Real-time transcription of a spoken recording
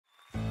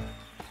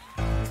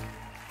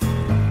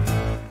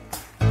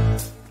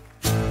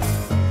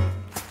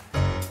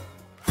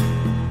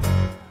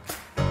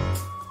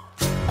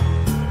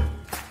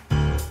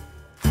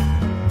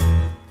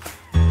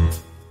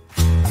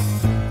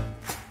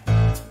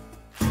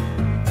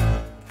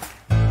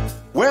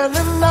When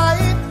the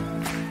night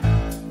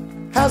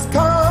has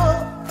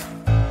come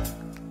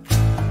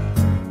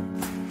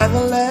and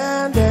the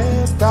land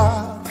is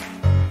dark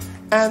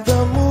and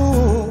the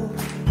moon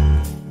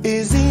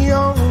is the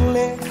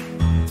only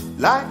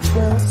light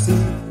we'll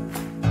see.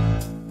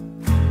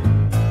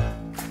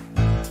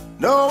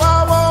 No, I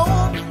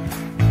won't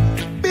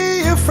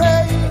be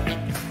afraid.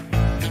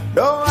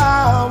 No,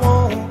 I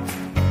won't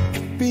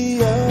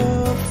be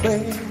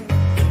afraid.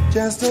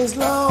 Just as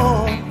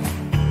long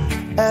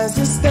as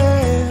you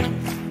stand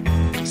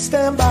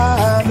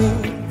by me.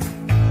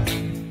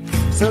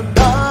 So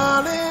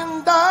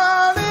darling,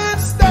 darling,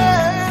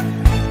 stand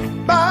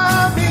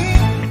by me.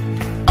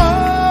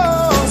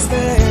 Oh,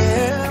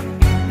 stand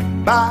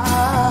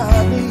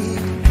by me.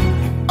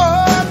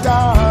 Oh,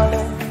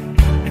 darling,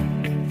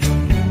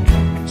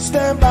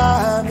 stand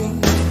by me.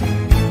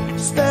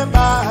 Stand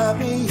by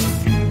me.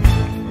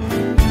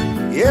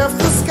 If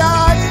the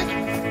sky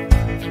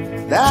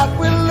that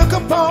we look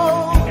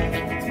upon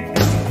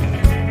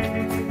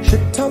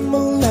should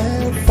tumble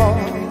and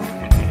fall,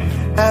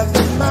 and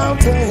the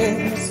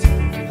mountains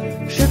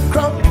should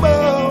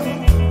crumble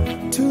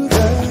to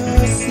the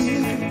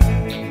sea,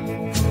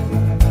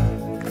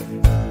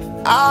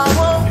 I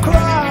won't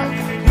cry,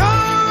 no, I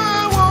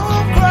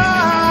won't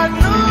cry,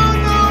 no,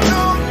 no,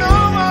 no, no,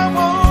 I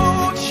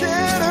won't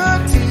shed a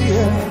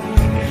tear,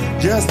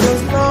 just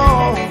as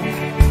long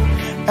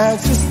as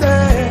you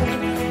stand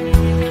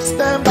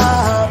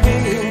by me.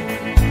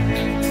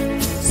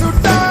 So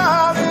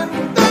darling,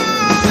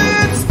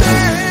 darling,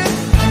 stand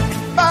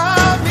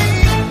by me.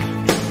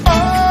 Oh,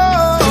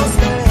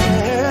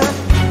 stand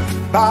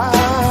by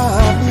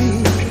me.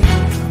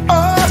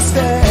 Oh,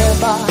 stand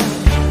by me.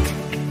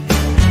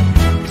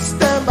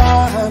 Stand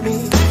by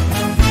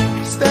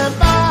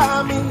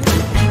me.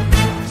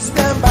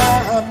 Stand by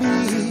me.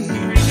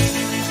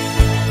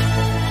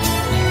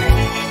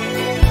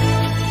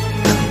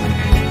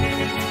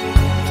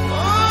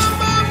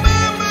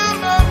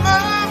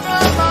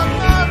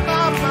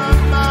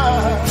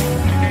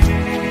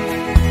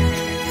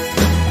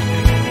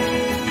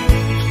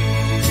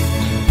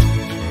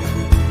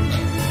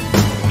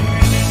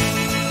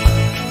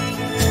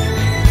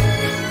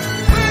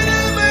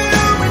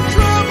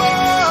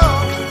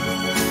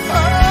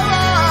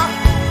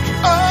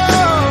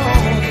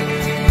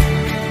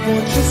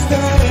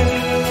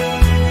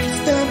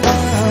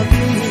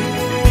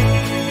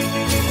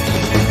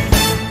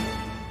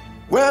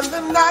 When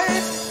the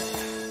night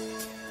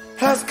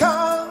has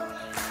come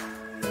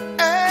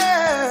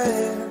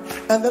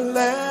and the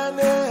land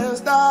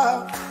is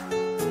dark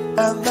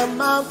and the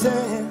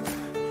mountain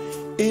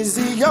is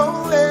the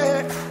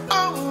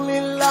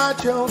only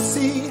light you'll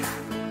see.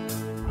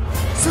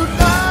 So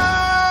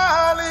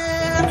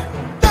darling,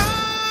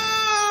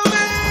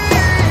 darling,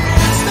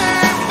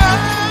 stand by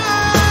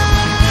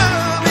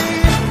me.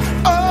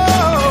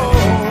 Oh,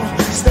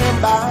 stand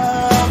by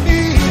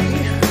me.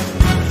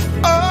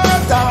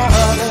 Oh,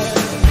 darling,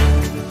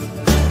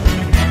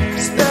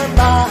 stand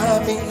by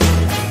me.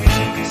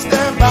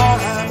 Stand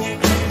by me.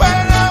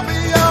 Whenever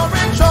you're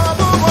in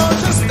trouble, won't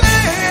you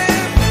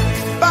stand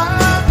by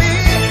me?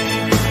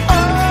 Oh,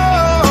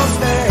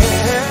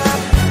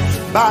 stand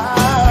by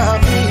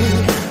me.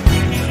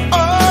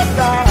 Oh,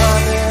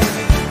 darling,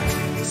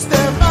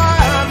 stand by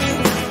me.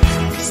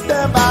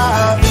 Stand by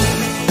me.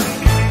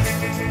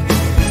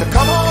 So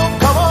come on,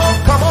 come on,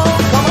 come on,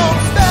 come on,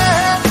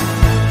 stand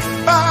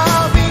by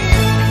me.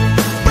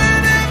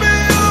 Whenever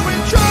you're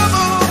in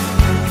trouble,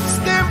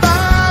 stand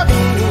by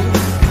me.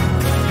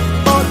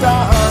 Oh,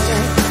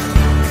 darling,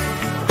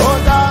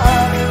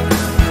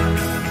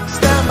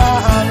 stand by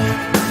me.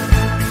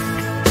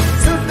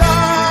 So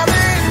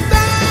darling,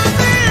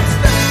 darling,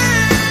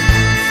 stand.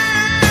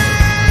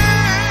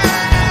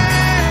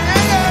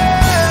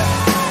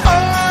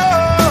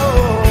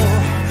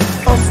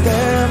 Oh,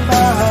 stand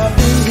by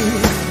me.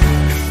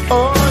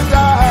 Oh,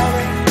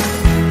 darling,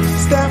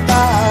 stand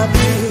by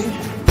me.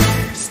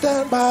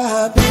 Stand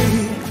by me.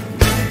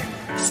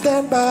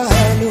 Stand by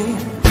me.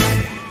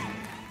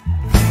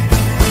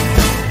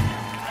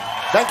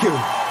 Thank you.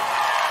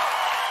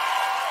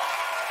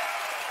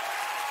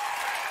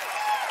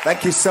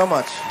 Thank you so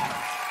much.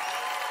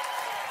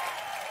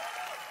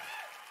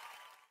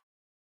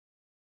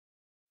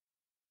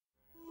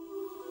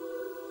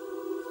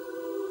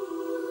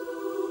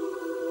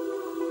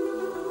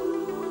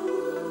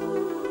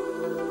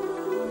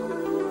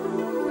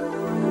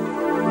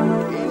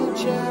 Any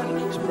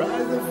chance,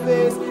 surprise the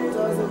face,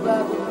 talks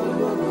about the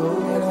people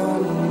going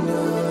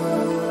under.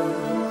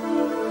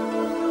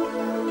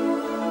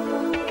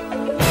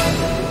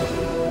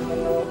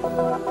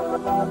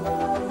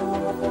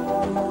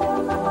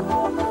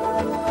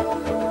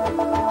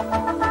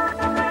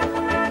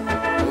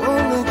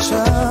 Only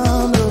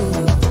child,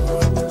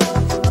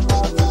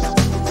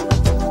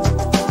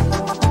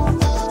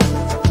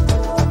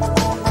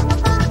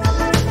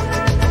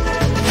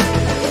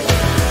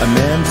 a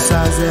man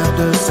decides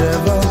after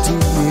 70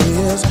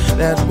 years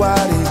that what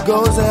he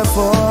goes there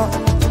for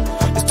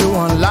is to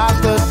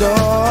unlock the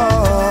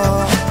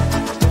door.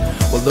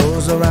 Well,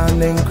 those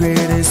around and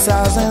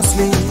criticize and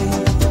sleep.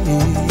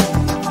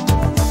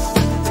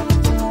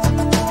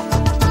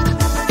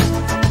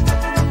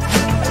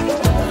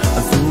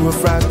 Through a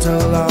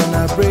fractal on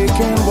a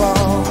breaking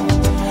wall,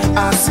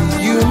 I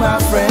see you, my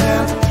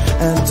friend,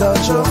 and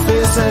touch your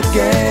face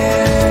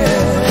again.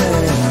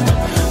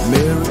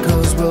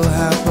 Miracles will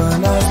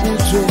happen as we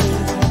dream.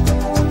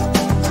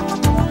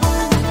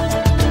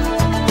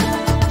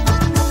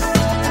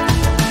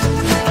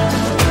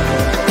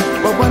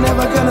 But we're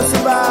never gonna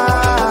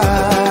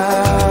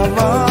survive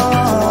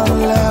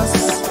unless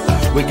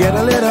we get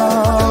a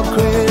little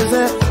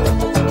crazy.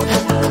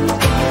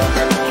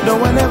 No,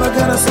 we're never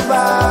gonna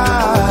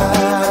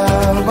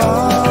survive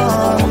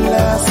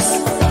unless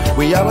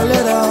we are a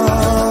little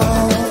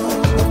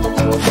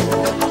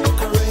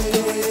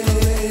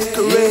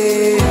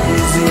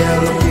crazy.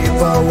 Yellow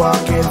people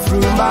walking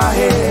through my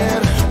head.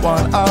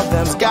 One of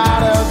them's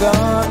got a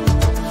gun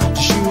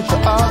to shoot the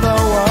other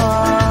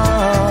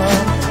one.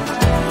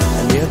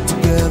 And yet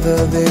together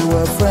they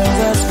were friends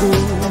at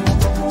school.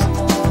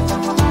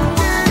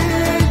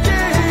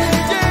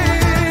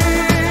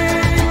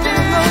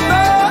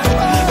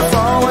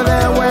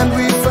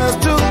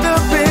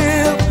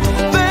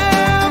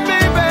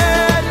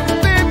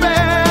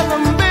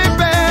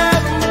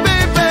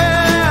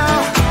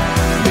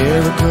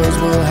 Miracles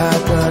will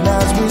happen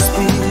as we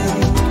speak.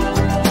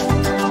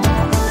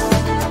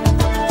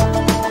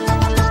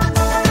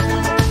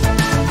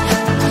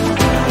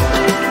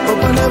 But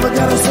we're never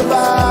gonna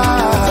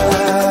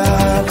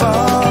survive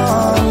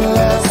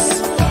unless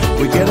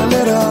we get a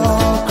little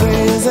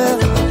crazy.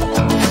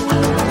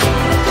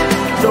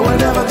 No, we're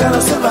never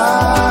gonna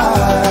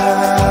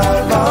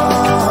survive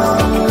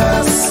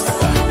unless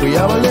we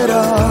are a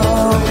little.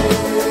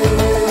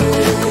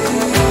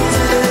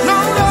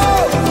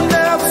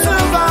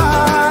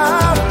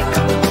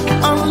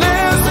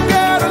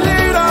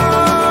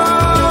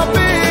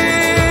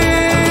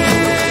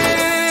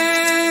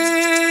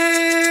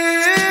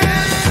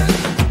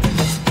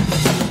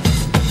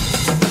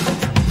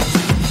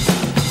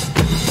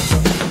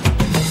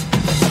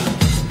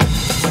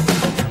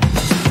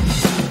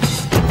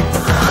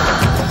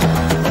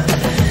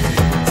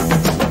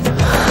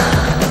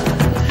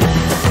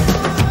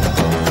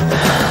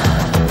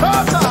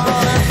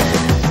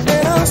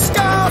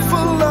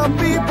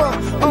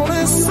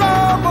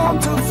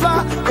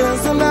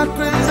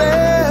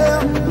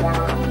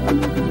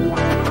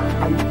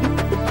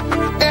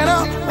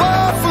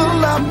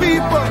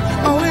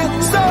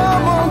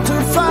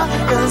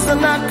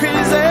 Isn't that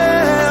crazy?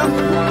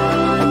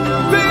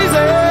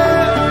 Crazy.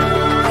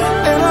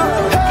 In a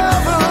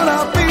heaven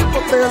of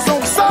people, there's no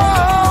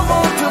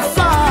someone to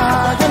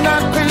fly. Isn't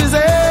that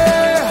crazy?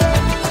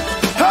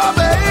 Oh,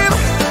 babe.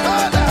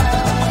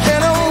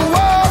 In a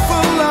world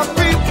full of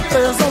people,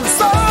 there's no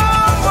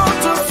someone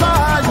to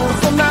fly.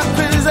 Isn't that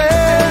crazy?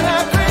 Isn't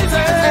that crazy?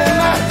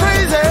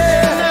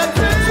 Isn't that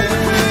crazy?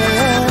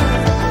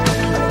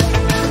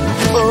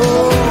 Oh,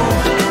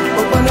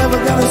 but we're never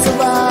gonna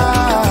survive.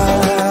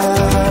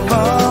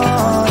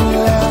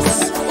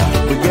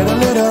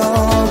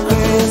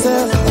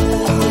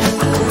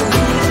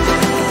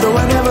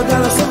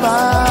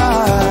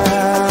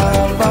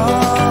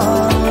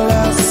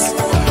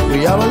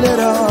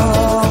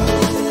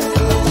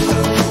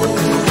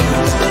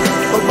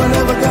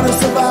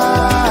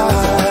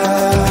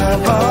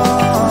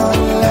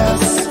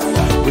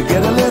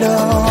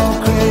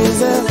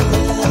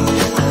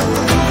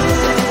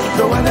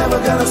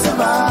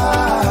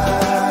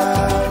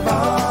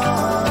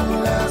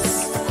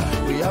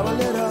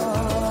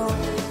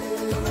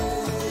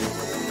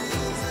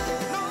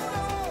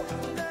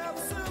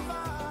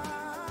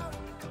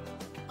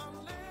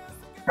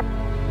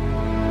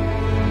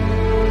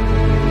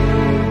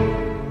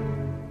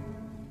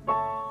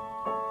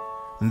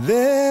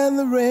 Then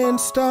the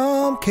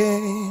rainstorm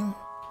came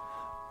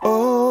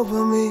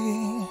over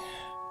me.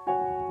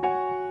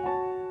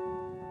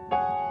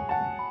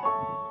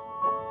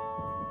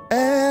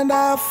 And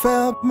I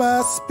felt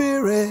my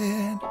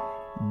spirit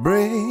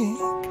break.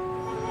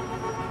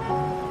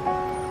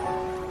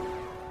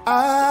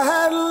 I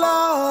had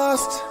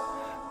lost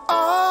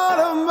all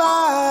of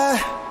my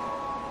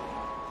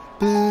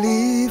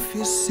belief,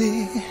 you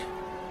see,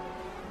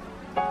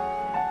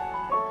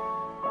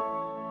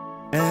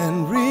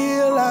 and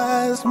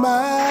realized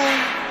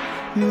my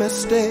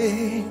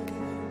mistake.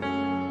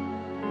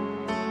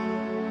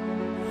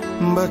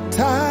 But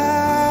time,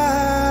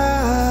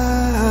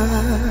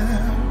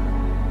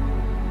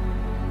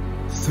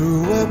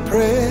 through a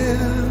prayer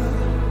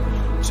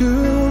to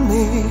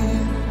me,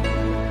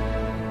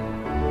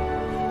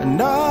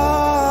 and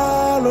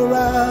all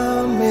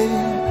around me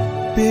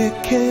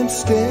became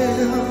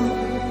still.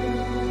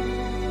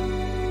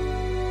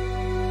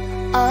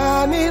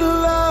 I need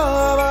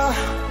love,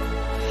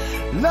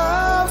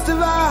 love's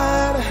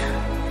divine.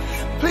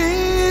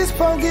 Please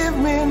forgive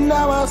me,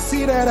 now I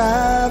see that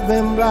I've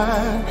been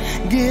blind.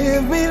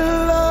 Give me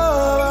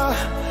love,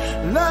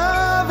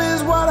 love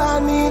is what I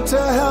need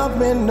to help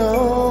me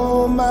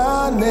know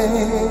my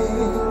name.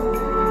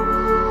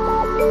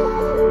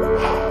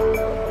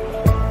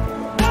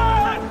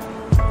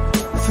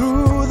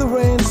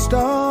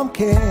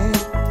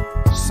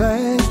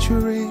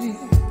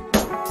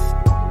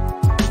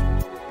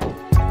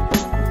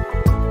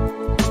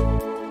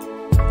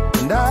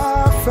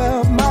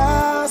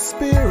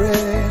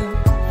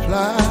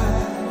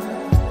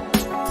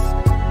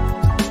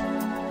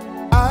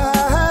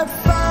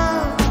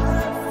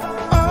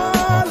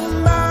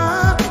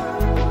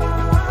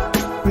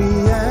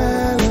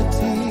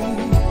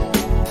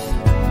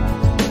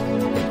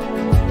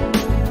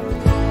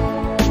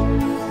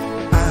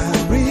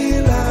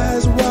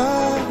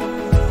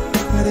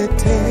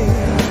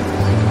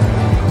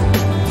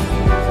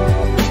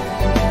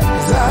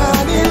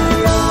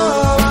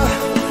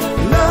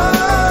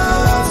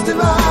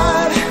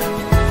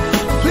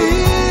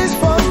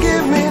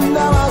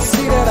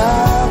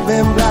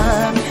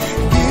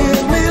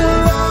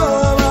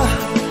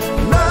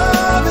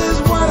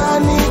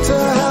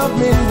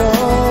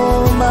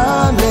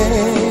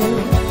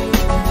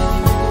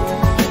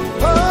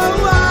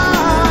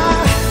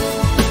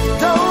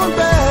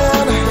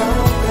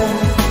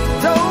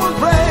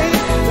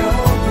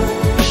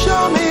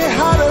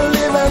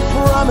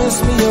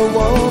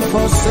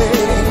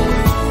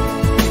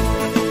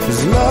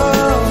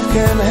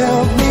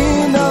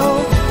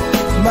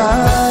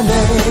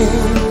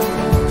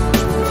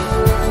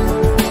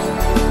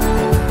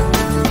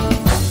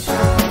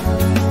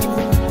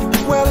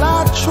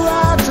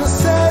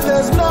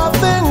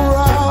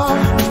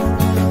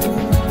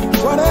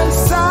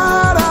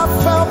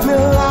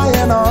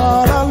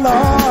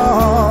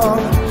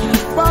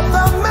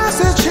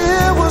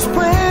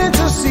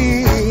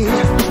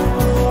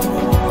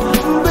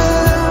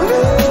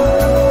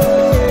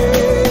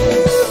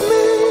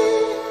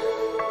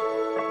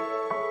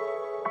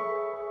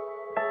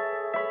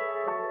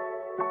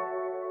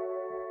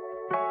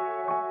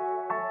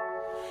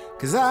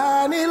 'cause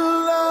I need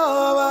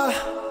love,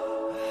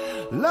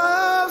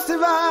 love's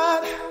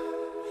divine.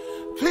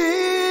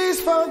 Please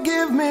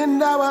forgive me,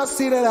 now I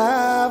see that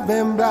I've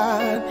been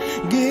blind.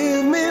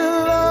 Give me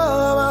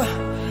love,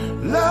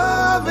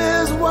 love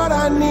is what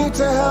I need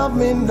to help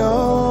me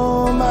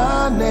know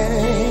my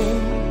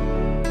name.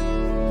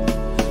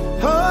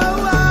 Oh,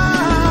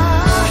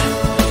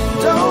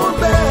 don't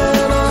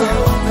bend,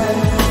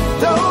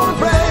 don't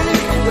break.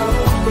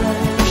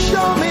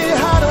 Show me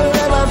how to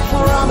live and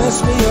promise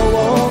me you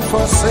won't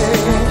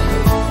forsake.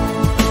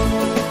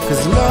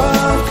 'Cause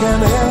love can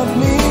help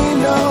me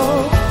know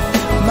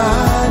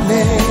my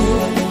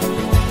name.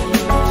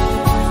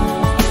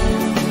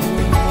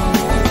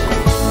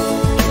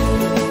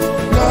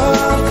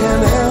 Love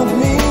can help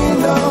me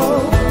know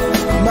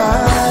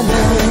my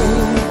name.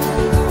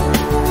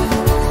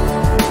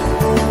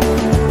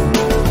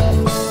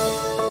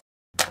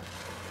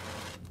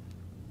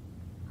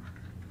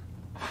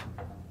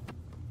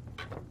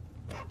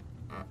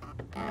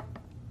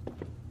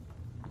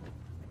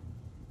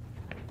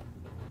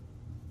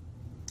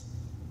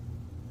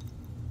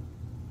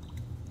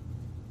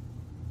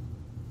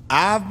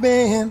 I've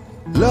been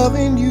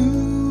loving you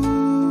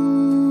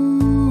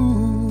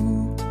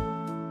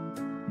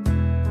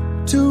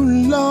too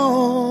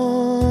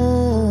long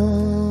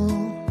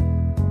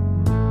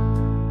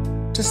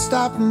to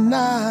stop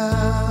now.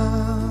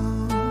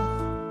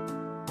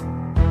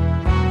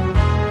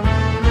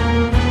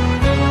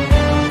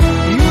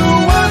 You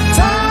were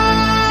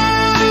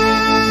tired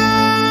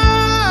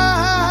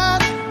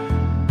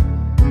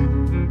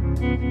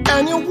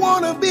and you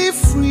wanna be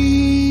free.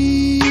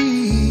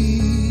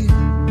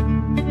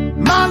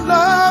 My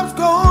love's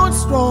grown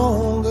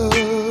stronger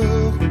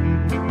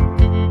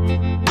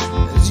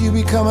as you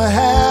become a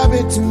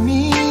habit to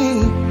me.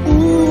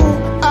 Ooh,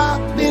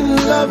 I've been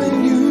loving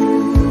you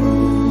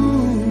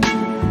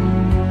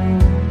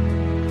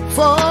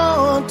for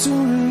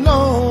too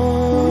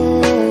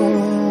long.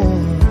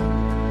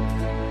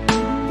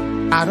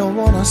 I don't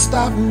wanna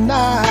stop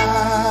now.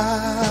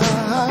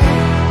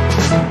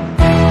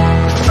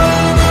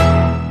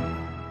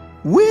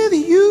 With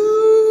you,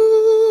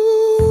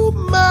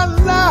 my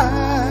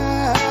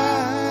life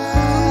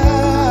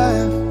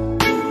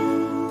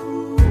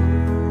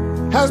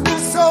has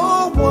been so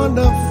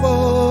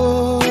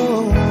wonderful.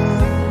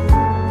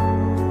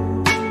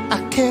 I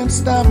can't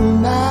stop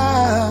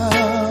now.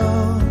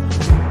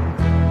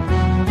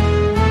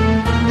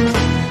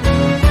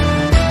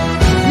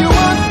 You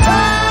are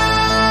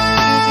tired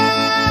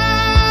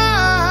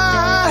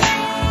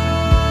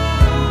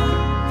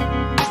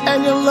and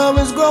your love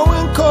is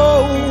growing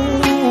cold.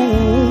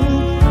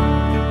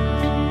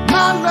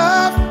 My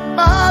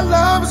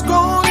love is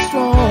growing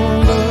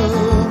stronger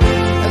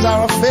as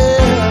our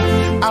affair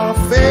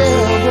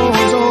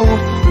grows old.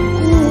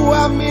 Ooh,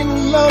 I've been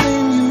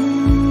loving you.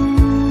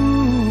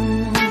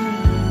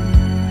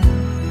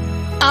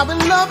 I've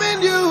been loving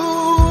you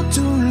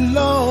too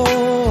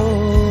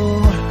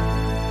long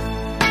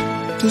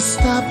to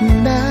stop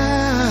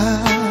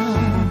now.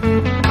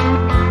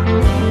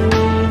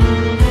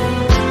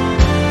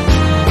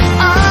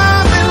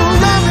 I've been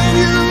loving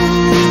you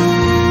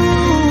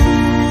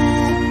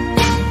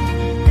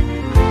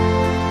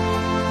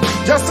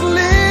just a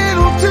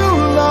little too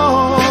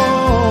long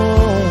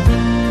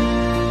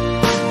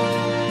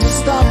to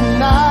stop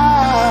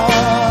now.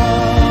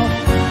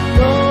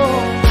 No,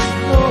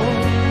 no,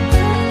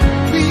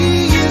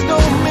 please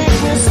don't make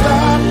me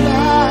stop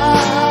now.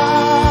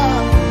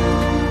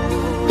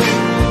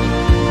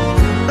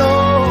 No,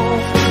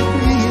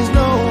 please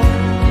no,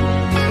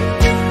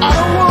 I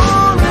don't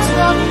want to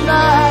stop now.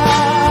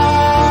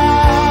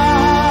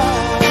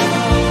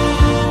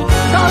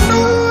 I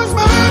lose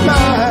my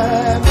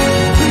mind.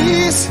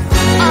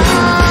 I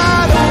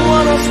don't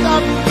wanna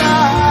stop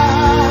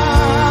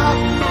now.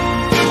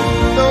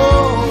 No,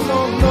 no,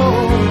 no.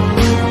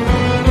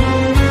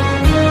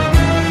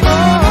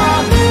 Oh,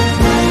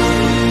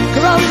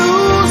 'cause I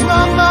lose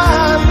my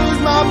mind,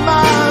 lose my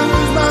mind,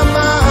 lose my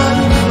mind,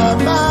 lose my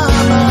mind,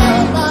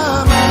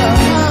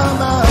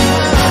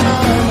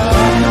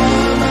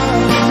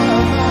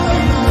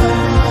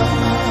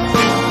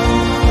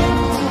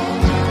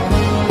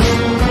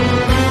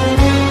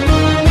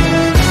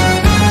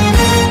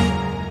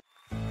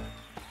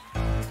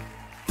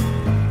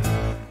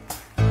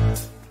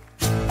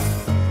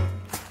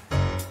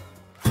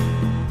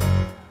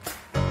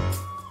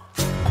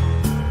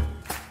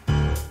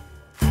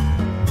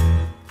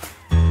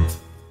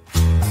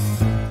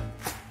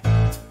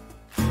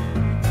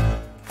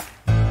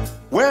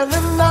 when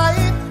the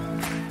night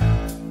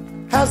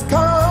has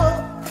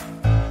come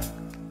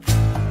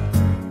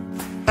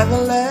and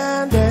the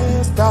land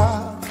is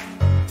dark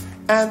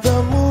and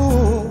the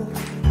moon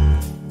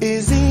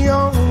is the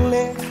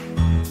only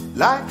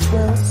light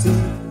we'll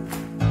see.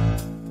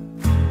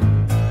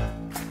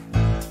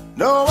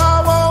 No, I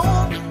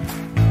won't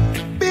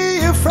be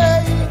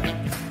afraid.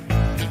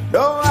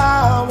 No,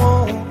 I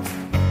won't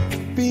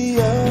be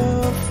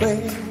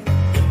afraid.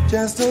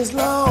 Just as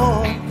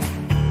long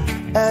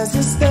as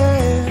you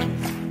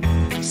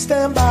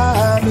stand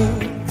by me,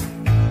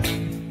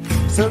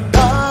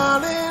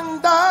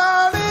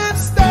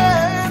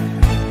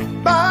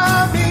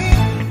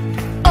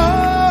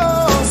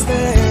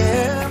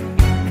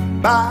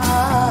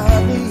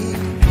 by me.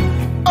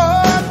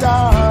 Oh,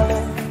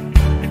 darling,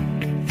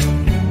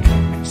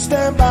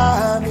 stand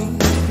by me,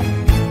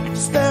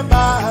 stand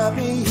by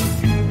me.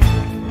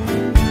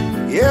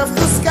 If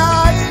the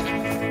sky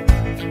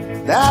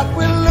that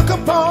we look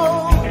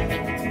upon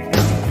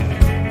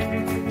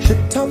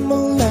should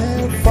tumble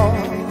and fall,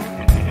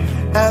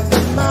 and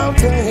the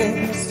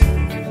mountains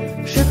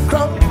should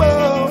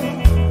crumble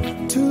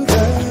to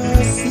the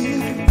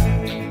sea,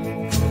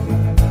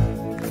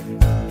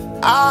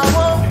 I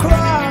won't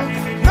cry,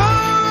 no,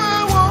 I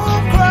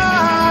won't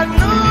cry,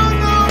 no,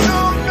 no, no,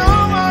 no,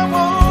 I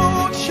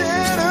won't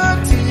shed a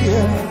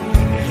tear,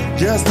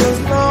 just as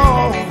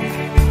long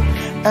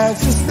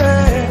as you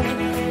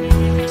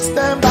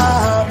stand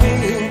by me.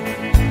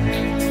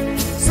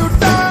 So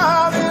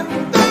darling,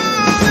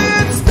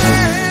 darling,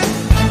 stand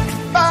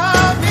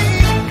by me.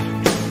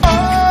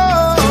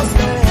 Oh,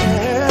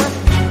 stand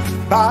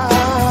by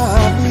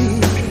me.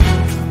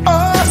 Oh,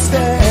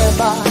 stand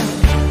by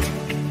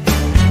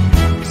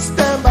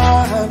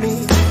me.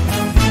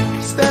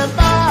 Stand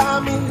by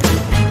me.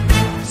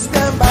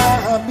 Stand by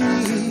me.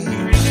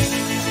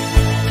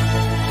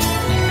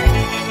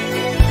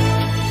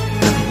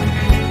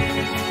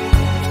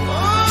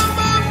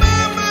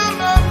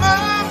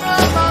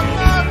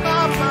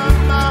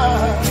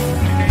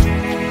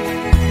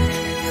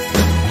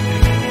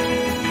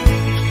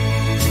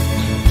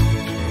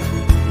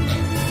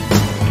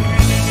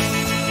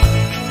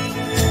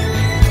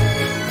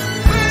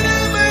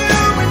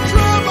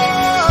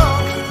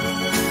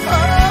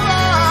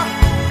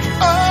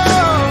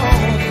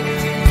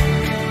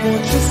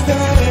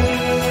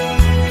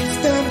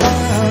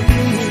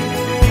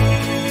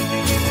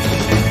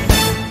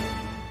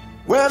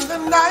 When the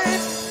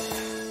night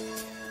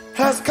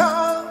has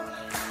come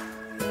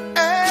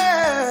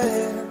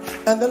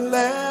and the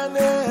land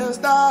is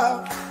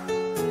dark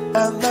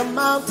and the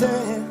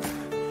mountain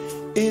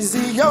is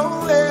the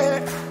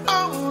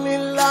only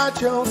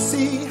light you'll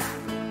see.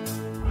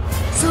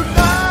 So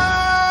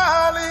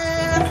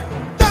darling,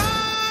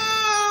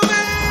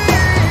 darling,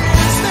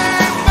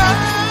 stand by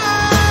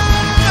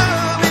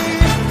me.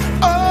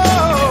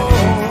 Oh,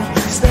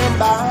 stand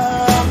by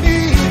me.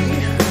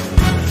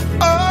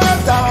 Oh,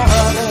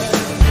 darling,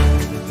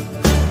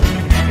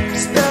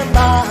 stand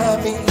by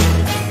me.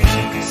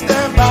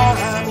 Stand by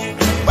me.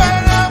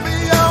 Whenever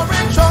you're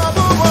in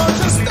trouble, won't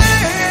you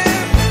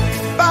stand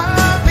by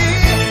me?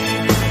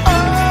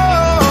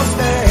 Oh,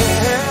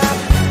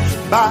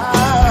 stand by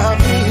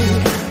me.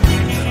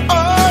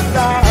 Oh,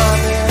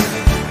 darling,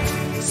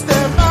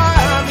 stand by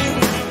me.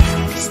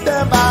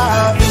 Stand by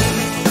me.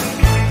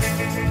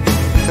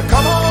 So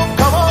come on,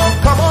 come on,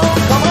 come on,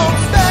 come on,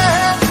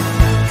 stand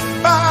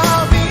by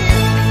me.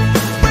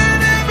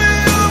 Whenever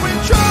you're in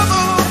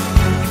trouble,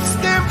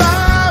 stand by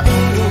me.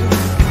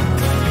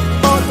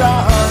 Oh,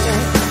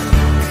 darling,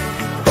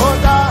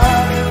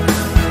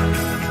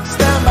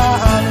 stand by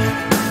me.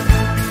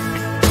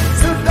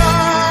 So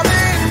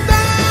darling,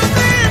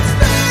 darling,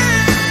 stand.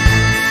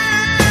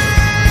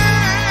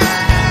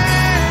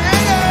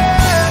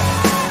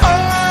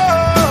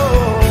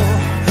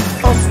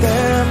 Oh,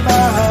 stand by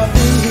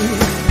me.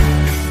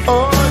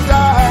 Oh,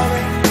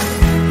 darling,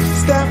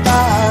 stand by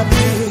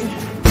me.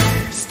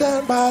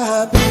 Stand by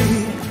me.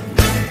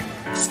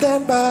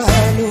 Stand by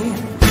me.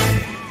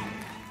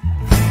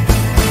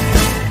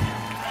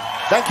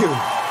 Thank you.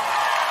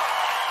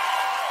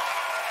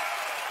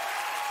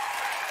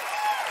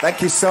 Thank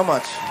you so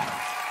much.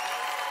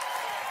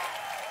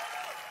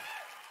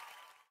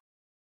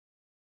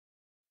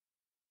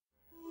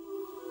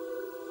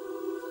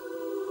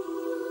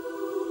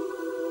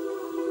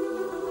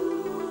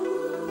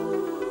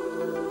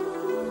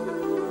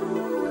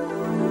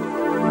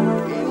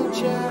 Any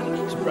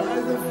child,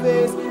 surprise the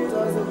face,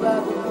 talks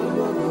about the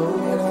people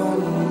going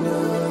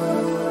under.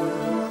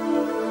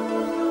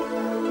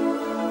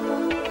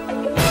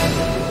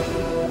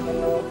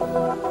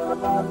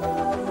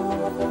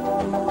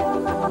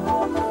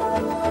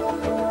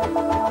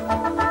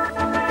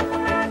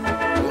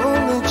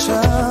 Only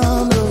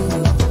child,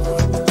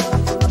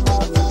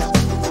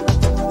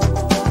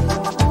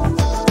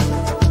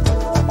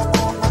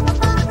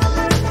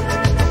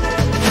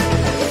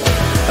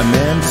 a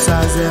man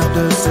decides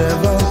after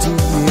 70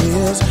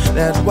 years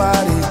that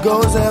what he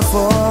goes there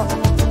for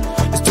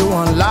is to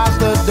unlock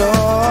the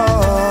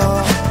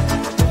door,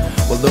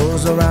 while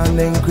those around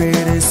him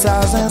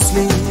criticize and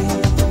sleep.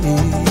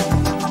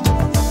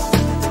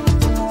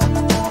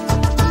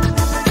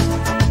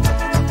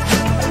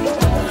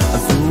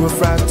 Through a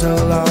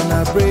fractal on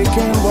a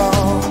breaking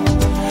wall,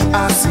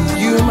 I see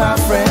you, my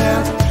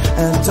friend,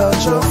 and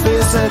touch your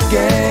face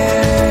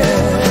again.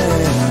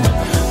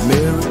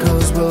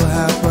 Miracles will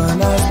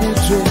happen as we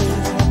dream.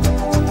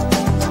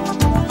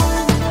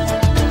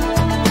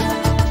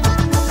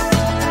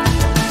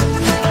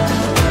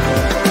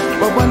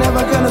 But we're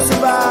never gonna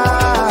survive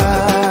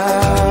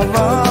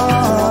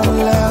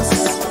unless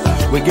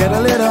we get a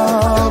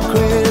little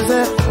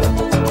crazy.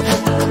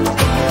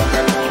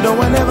 No,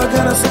 we're never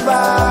gonna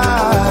survive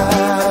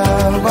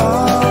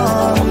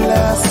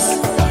unless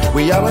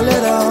we are a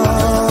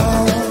little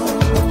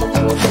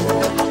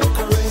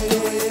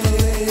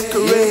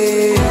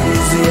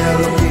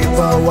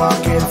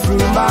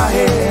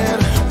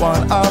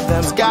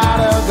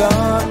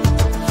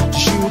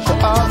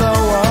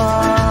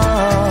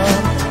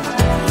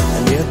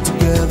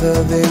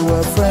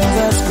were friends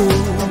at school.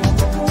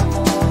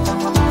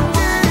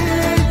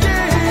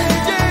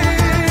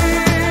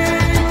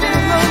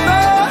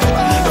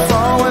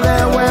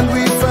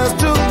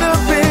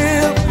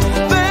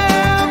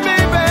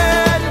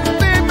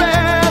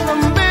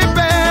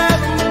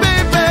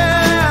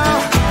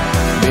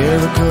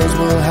 Miracles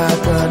will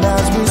happen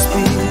as we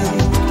speak.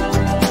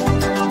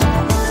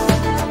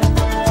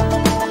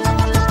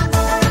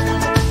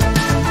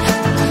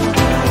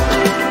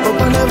 But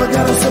we're never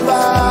gonna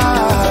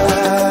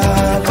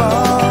survive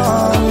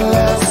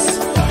unless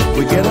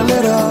we get a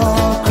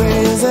little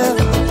crazy.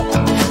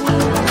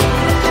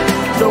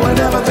 No, we're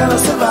never gonna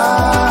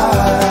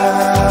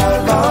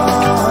survive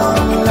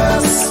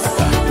unless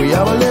we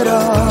have a little.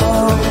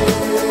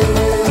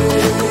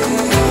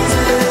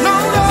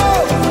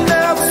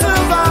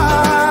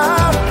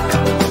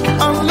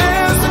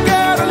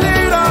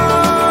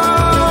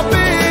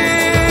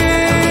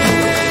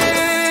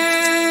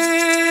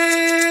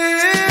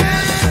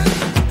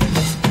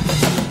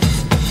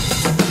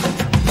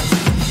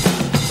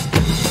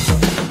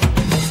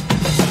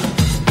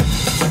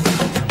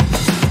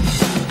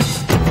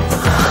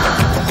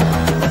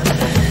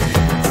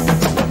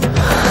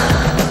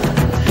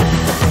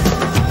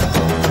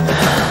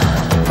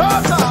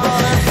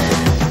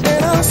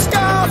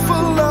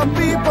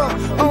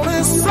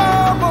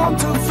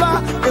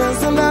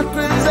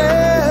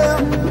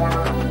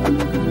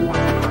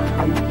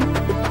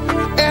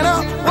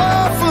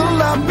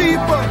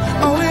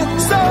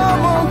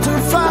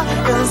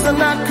 Isn't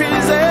that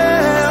crazy?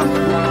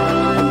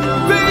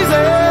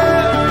 Crazy.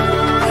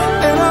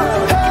 In a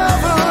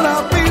heaven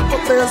of people,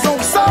 there's no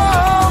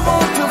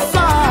someone to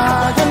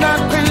fly. Isn't that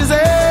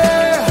crazy?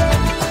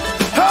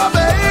 Oh,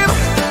 babe.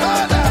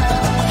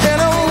 In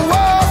a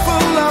world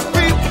full of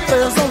people,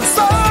 there's no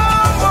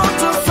someone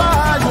to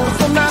fly.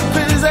 Isn't that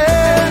crazy?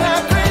 Isn't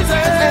that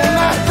crazy?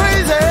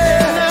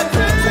 Isn't that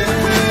crazy?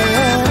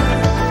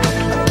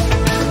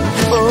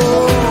 Oh,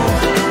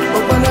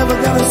 but we're never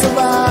gonna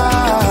survive.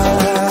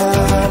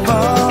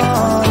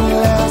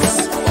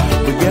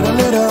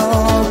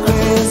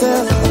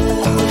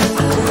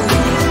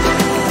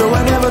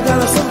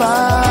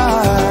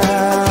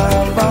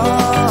 Survive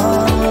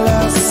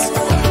unless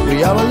we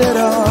have a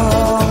little.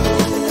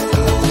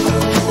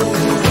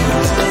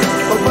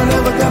 But we're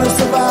never gonna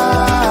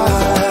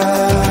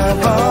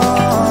survive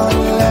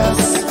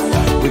unless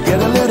we get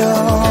a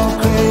little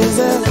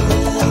crazy.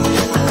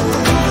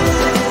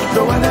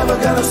 No, we're never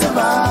gonna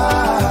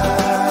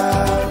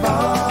survive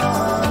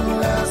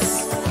unless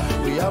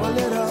we have a little.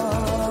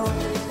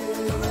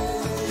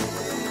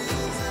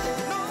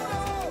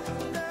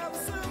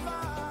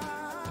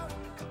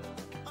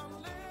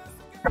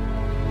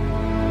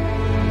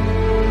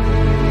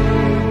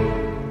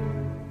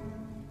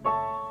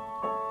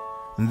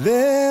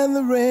 Then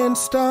the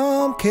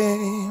rainstorm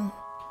came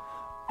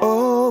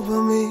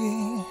over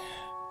me,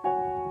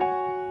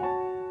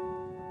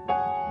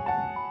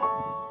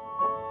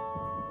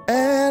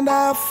 and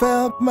I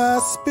felt my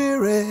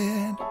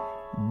spirit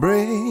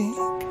break.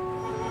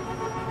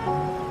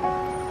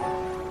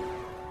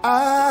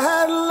 I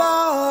had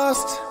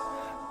lost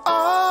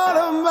all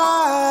of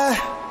my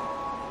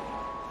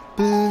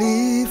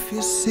belief,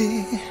 you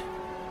see,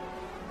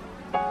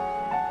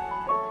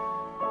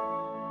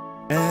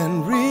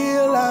 and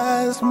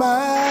realized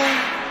my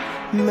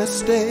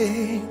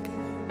mistake.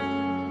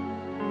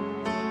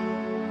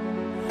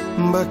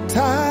 But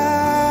time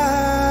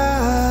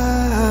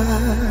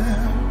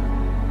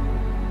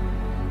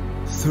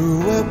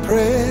threw a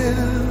prayer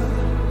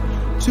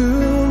to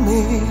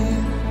me,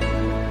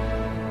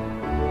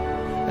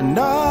 and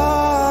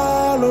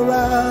all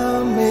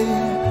around me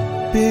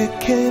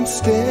became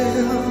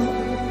still.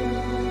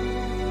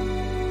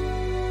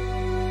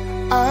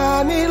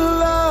 I need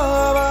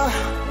love,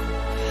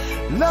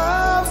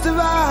 love's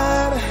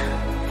divine.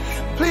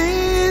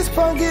 Please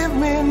forgive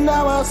me,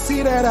 now I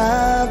see that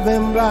I've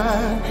been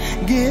blind.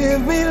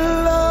 Give me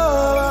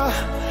love,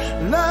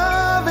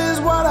 love is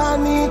what I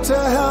need to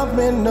help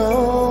me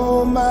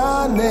know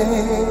my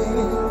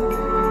name.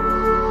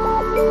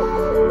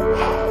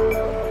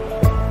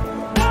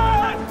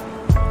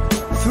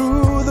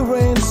 Through the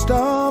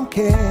rainstorm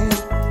came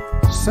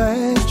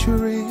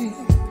sanctuary,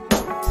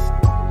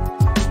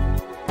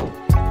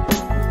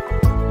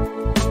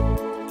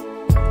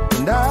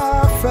 and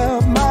I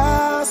felt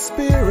my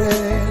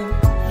spirit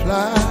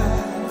fly.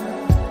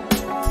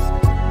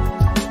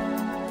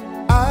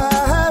 I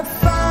had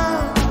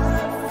found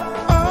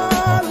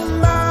all of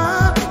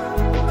my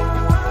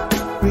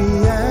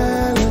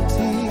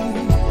reality.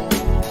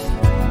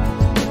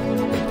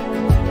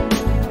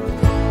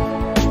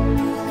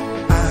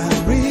 I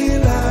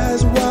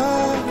realized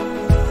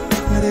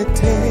what it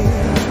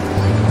takes.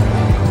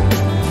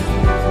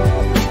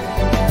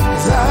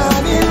 'Cause I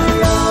need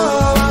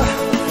love,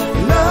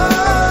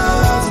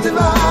 love's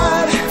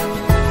divine.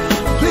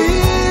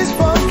 Please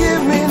forgive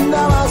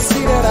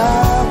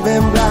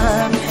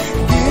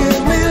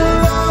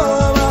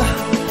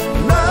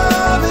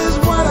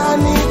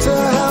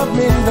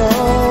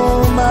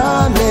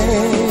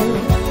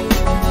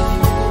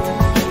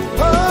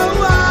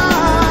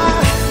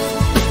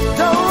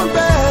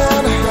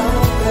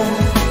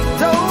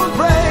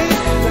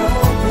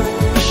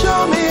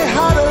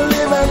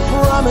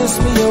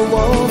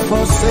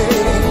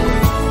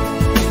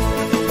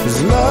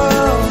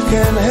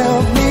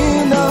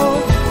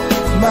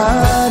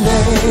my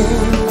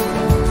name.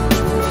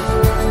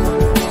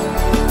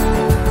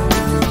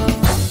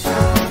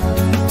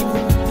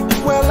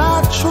 Well, I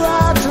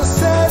tried to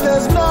say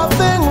there's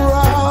nothing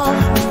wrong,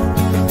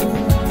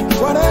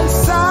 but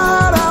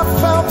inside I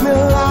felt me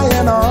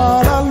lying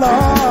all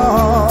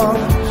alone.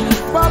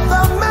 But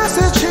the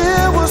message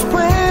here was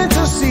plain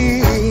to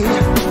see.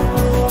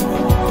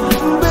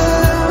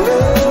 Believe me.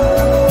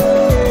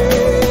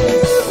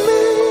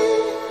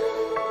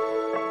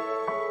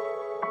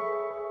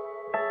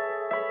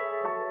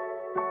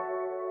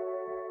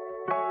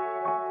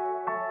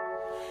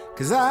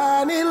 'Cause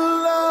I need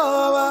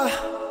love,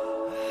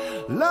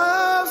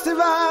 love's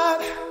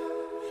divine.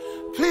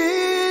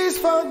 Please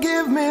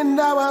forgive me,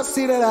 now I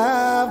see that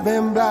I've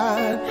been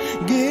blind.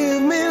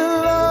 Give me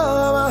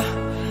love,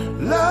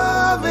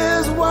 love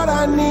is what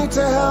I need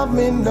to help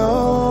me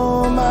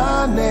know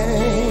my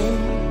name.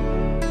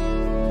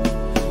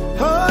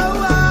 Oh,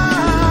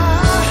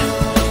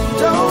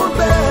 don't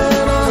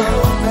bend,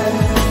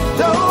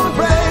 don't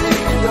break.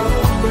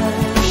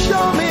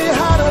 Show me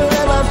how to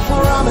live and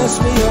promise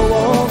me you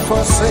won't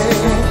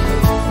forsake.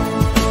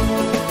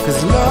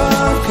 'Cause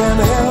love can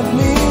help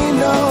me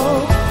know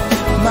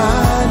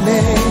my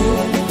name.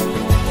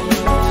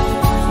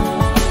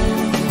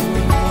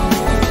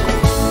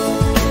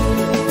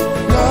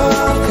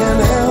 Love can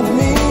help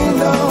me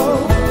know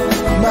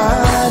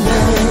my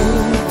name.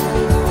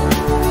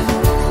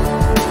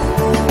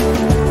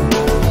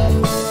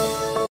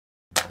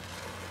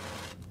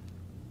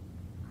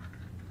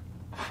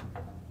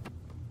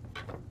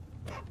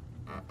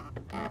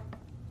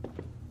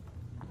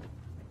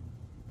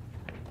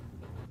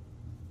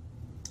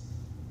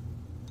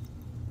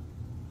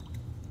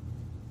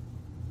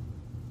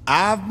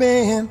 I've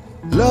been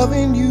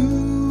loving you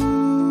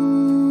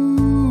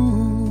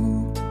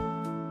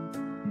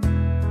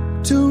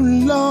too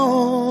long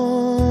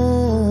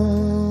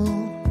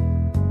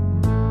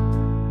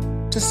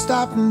to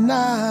stop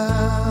now.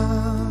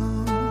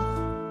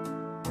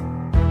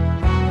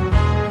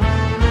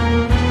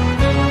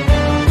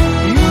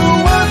 You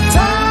were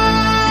tired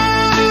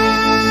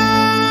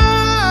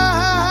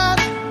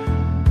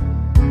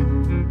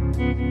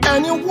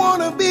and you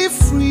wanna be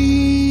free.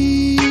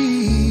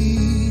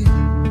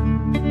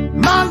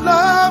 My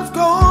love's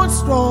growing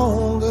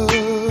stronger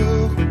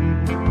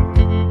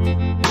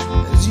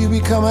as you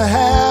become a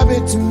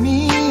habit to me.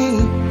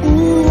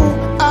 Ooh,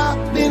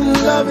 I've been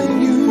loving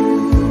you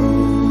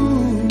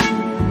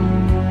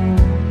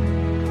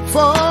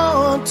for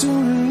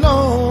too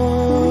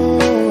long.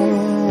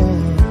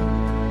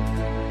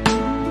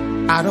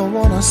 I don't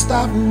wanna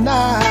stop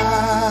now.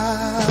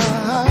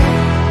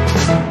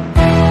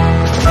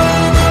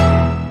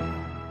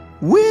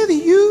 With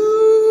you,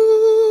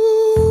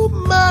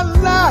 my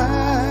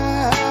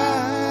life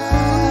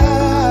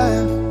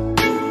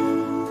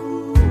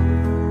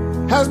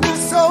has been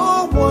so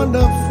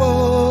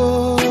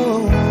wonderful.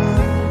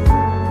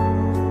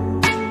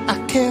 I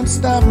can't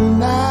stop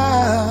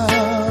now.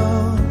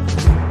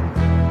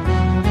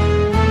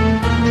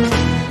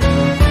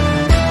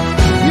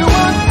 You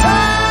are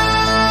tired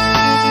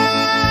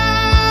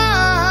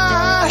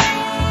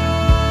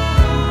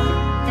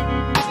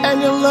and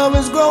your love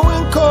is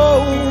growing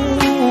cold.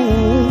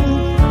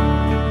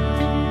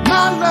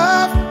 My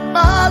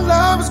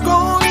love is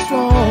growing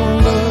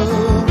stronger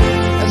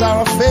as our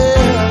affair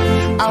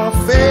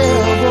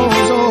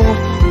grows on.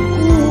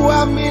 Ooh,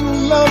 I've been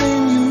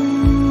loving you.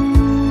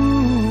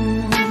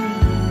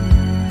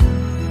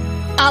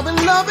 I've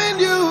been loving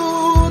you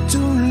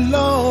too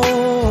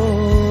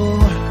long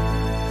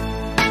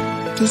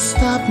to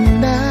stop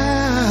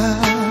now.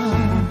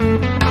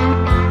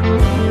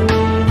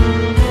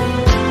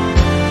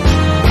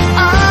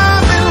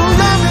 I've been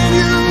loving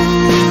you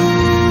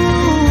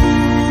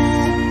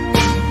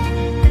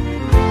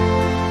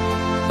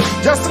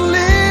just a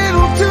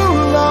little too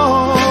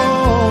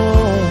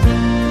long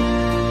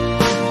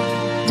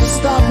to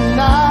stop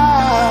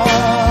now.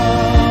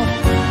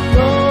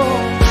 No,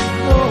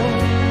 no,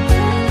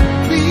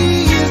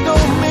 please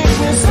don't make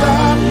me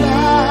stop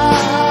now.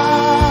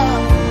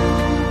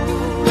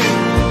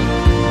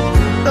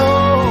 No,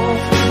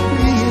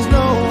 please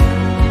no,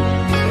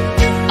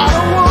 I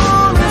don't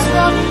want to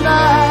stop now.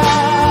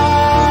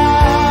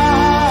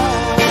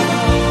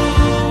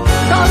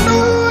 I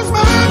lose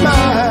my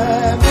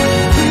mind.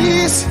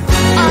 Please,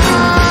 I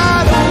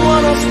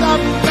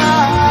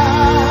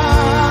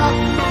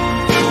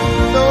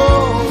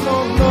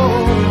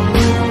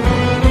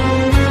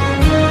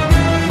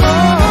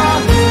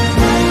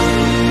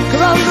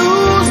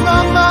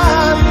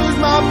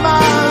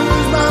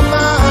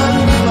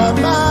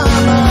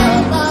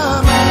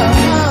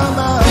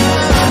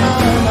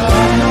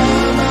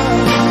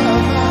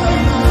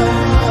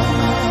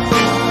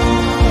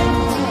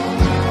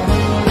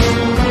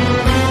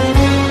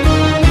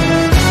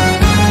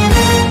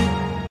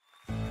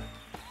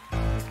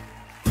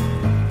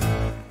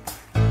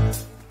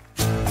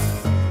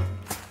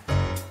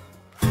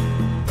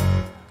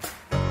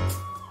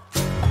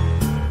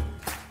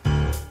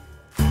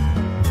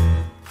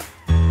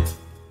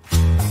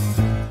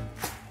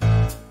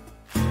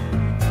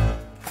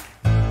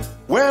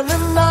When the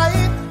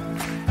night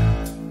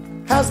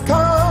has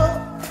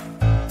come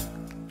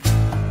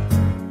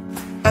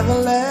and the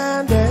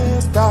land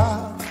is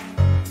dark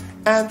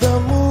and the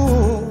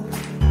moon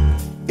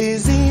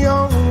is the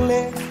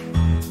only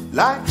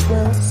light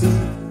we'll see.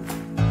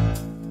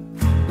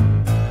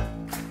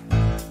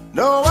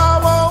 No, I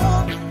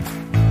won't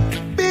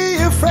be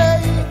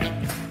afraid.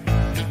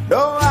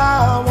 No,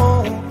 I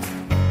won't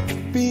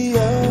be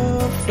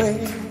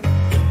afraid.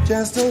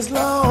 Just as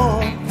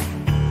long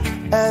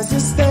as you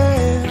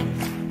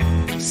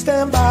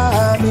stand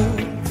by me.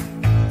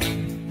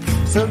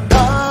 So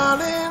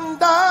darling,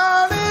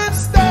 darling,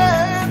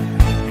 stand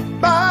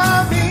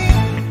by me.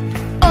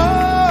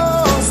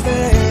 Oh,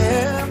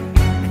 stand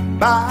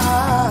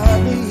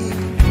by me.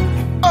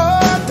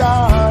 Oh,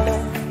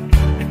 darling,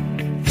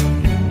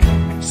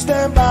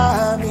 stand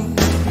by me.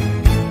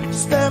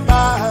 Stand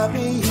by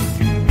me.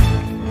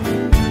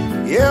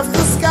 If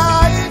the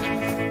sky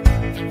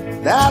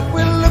that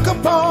we look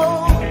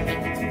upon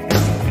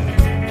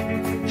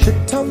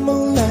should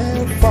tumble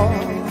and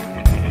fall,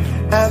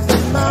 and the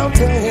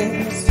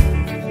mountains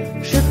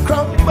should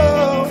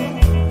crumble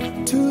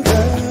to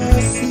the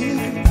sea,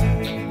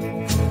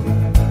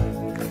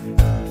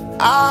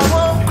 I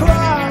won't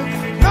cry,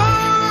 no, I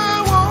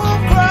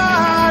won't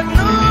cry,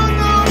 no,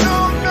 no, no,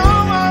 no,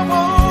 I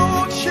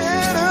won't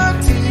shed a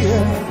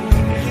tear,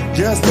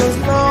 just as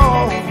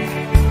long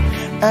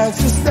as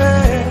you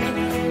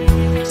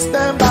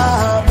stand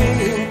by me.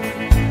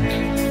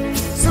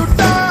 So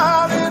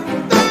darling,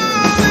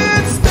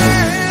 darling,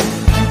 stand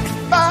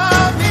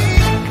by me.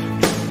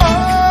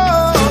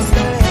 Oh,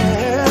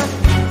 stand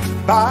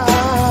by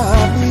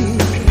me.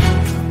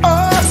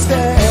 Oh,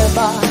 stand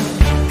by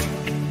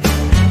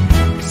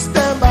me.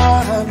 Stand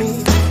by me.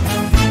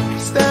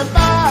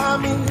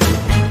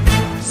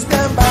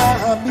 Stand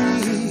by me.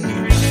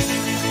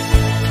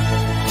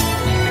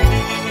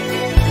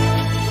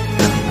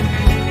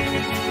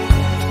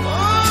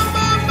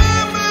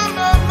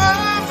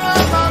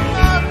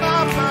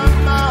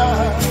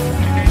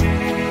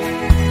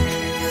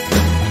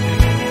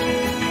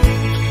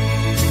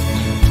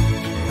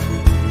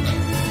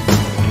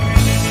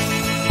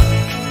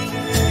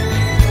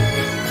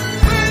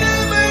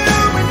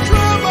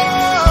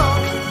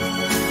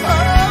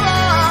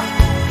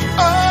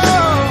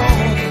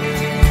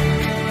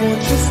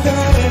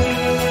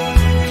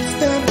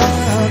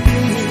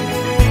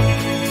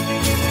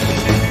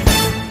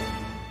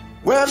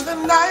 When the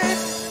night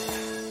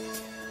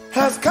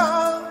has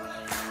come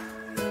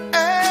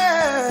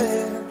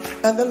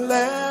and the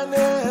land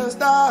is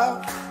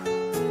dark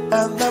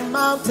and the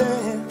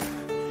mountain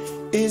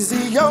is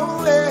the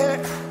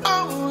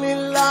only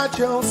light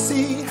you'll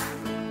see.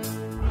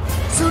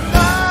 So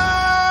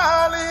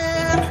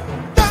darling,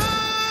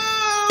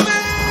 darling,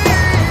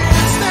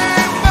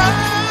 stand by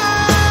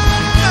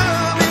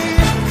me.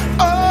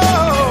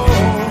 Oh,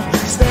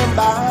 stand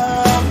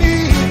by me.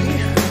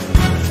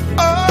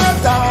 Oh,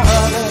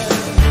 darling,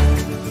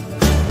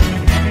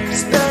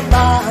 stand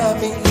by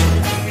me.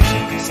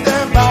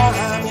 Stand by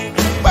me.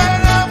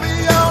 Whenever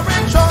you're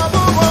in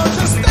trouble, won't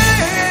you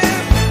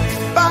stand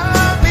by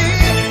me?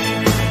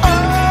 Oh,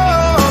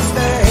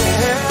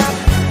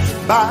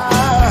 stand by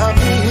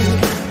me.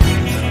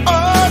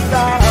 Oh,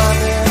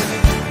 darling,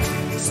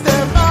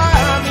 stand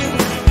by me.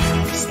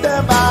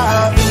 Stand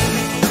by me.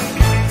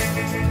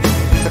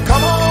 So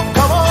come on,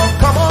 come on,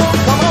 come on,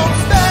 come on,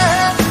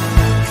 stand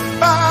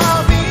by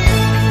me.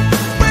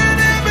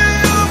 Whenever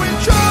you're in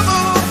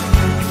trouble,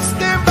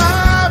 stand by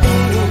me.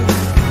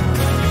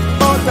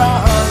 Oh,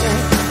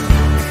 darling,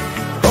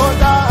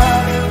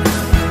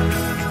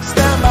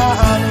 stand by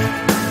me.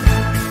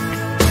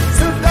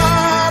 So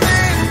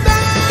darling,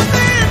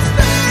 darling,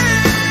 stand.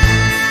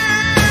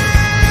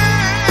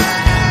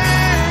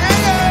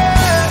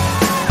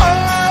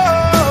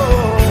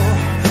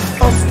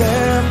 Oh,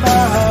 stand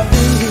by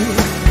me.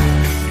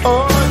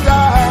 Oh,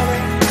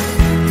 darling,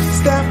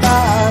 stand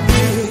by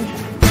me.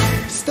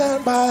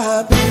 Stand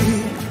by me.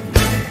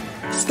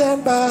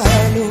 Stand by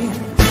me.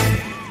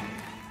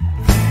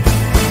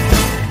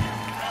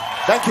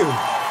 Thank you.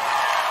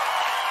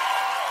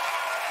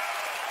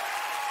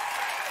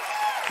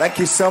 Thank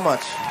you so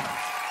much.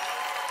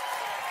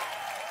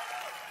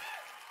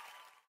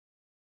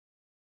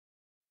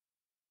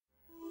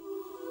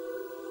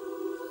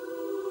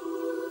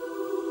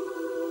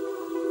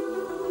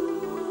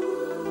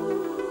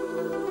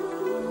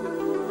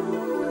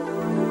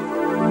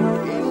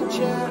 Any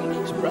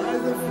chance,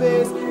 surprise the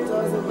face,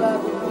 talks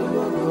about the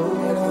people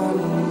going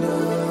under.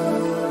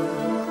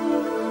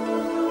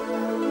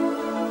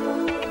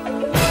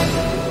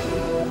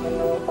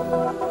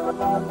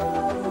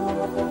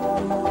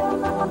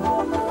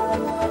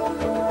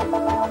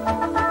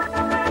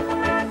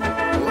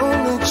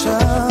 Only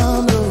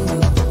child,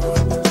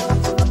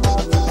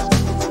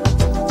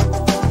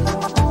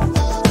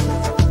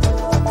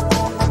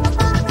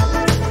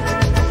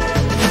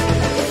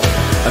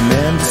 a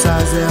man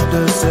decides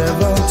after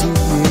 70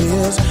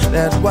 years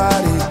that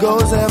what he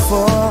goes there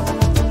for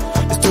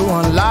is to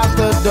unlock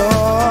the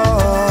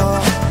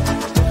door.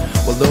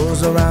 Well,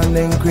 those around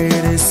them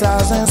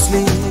criticize and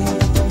sleep.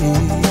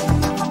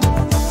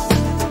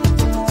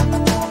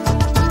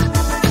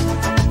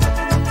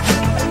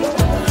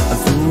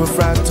 Through a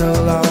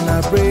fractal on a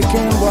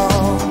breaking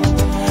wall,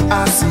 I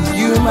see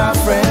you, my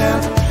friend,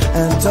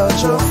 and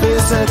touch your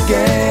face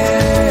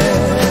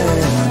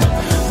again.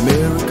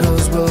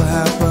 Miracles will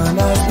happen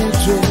as we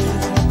drift.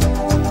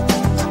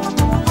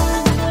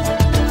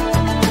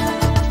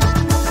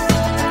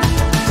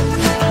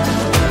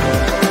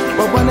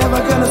 But we're never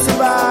gonna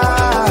survive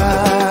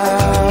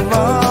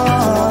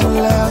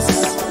unless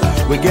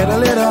we get a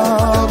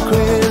little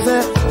crazy.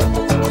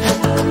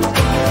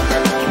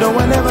 No,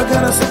 we're never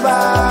gonna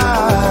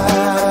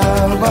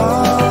survive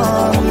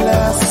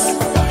unless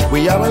we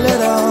are a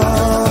little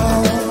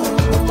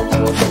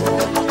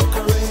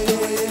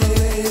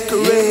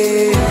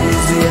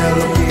crazy.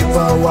 Other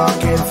people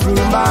walking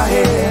through my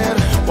head.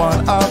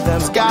 One of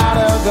them's got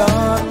a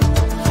gun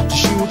to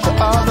shoot the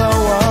other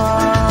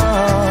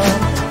one,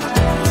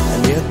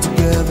 and yet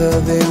together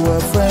they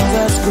were friends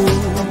at school.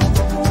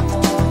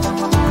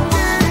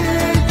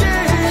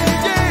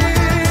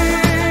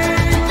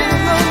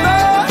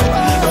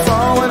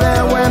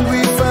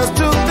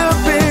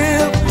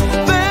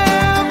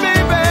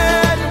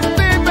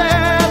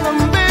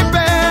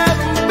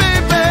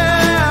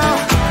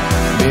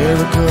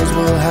 Miracles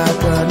will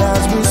happen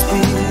as we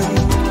speak.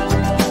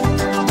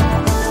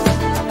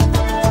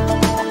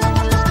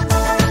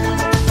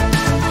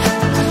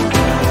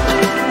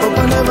 But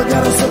we're never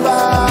gonna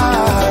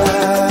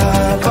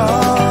survive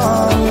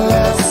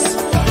unless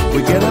we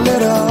get a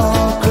little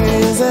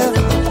crazy.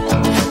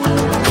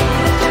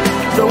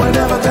 No, we're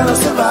never gonna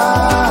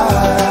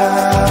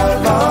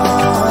survive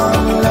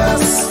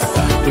unless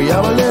we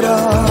are a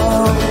little.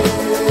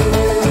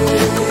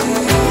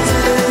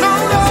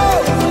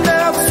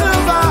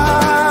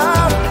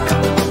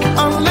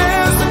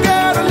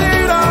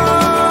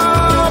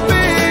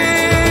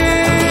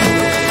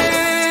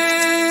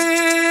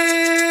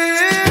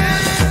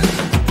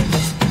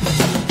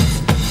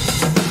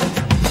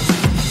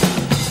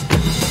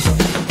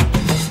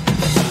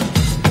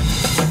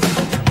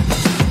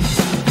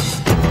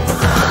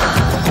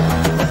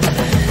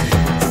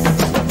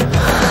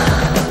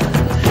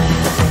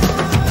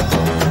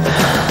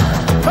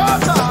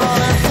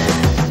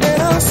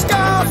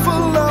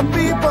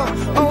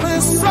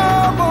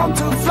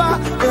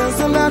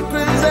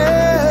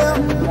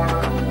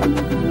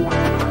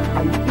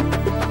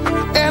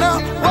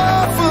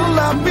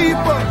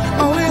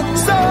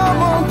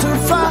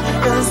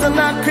 Isn't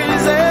that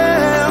crazy?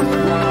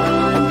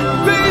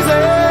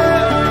 Crazy.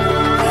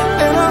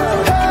 In a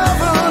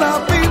heaven of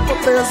people,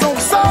 there's no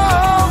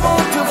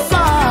someone to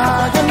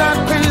fly. Isn't that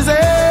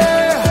crazy?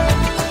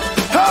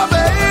 Oh,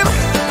 baby.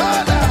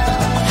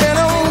 In a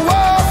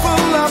world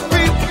full of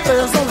people,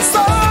 there's no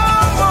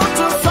someone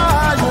to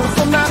fly.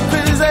 Isn't that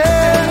crazy?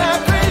 Isn't that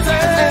crazy?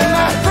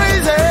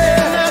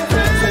 Isn't that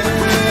crazy?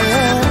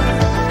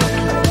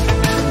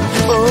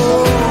 Oh,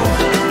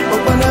 but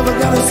we're never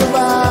gonna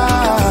survive.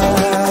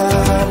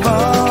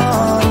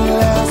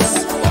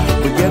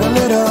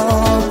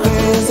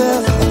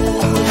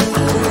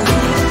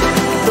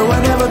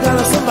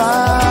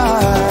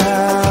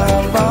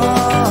 Survive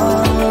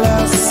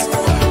unless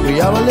we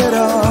are a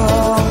little.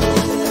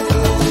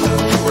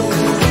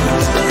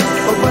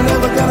 But we're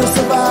never gonna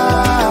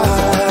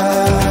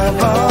survive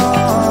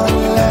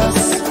unless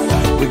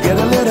we get a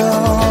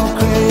little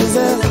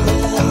crazy.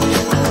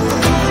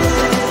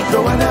 No,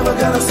 we're never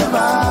gonna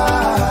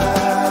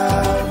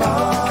survive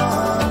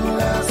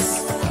unless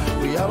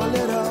we are a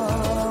little.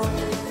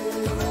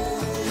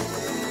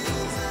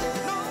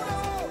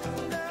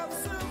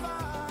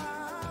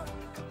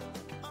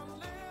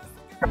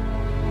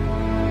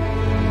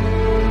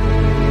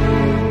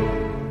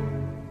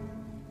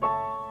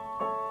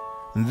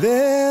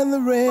 Then the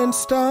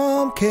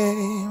rainstorm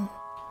came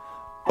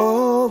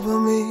over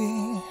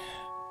me,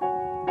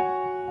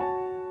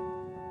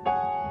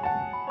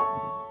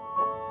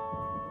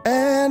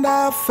 and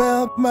I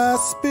felt my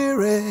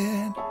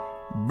spirit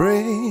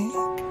break.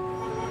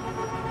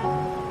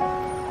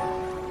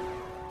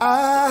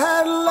 I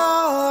had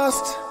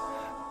lost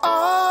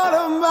all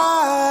of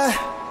my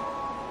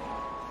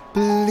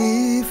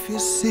belief, you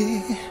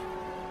see,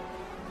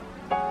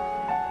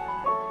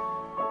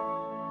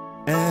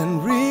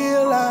 and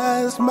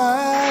realized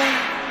my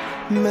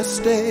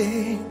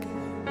mistake.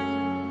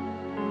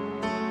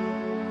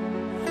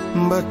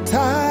 But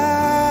time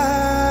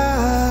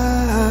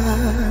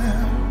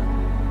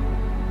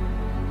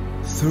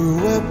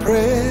threw a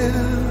prayer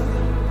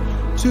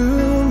to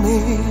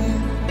me,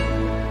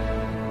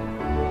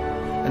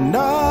 and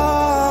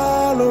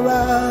all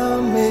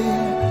around me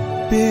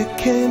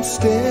became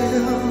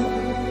still.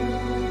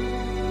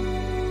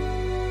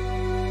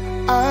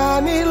 I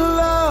need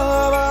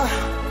love,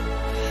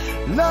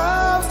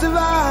 love's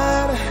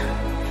divine.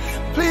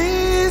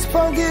 Please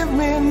forgive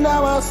me,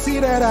 now I see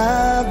that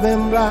I've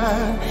been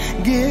blind.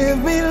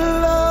 Give me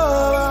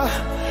love,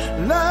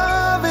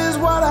 love is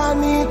what I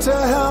need to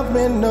help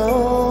me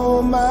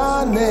know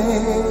my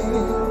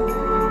name.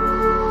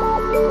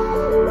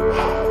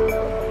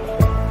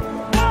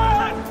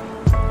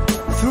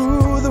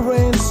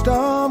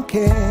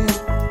 walking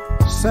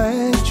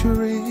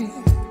sanctuary.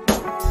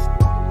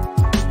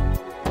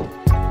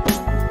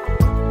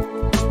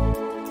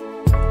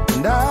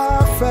 And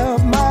I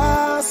felt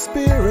my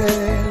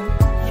spirit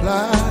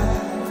fly.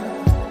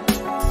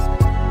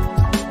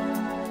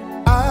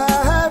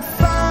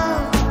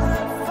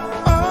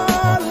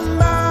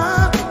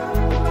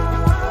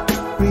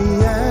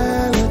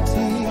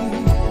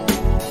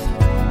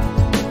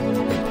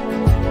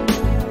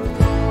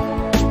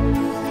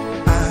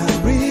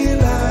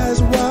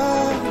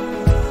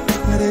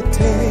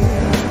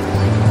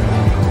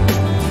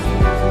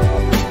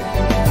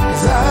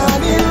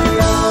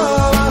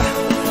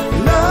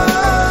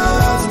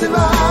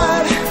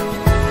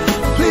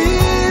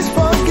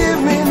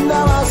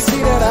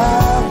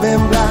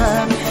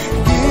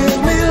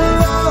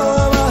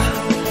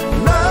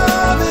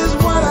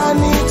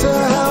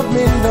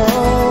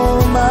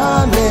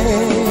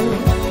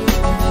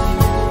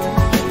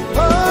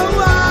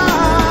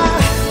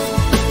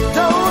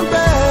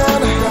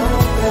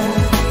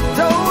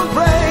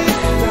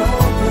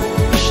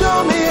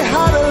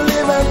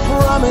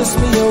 Promise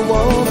me you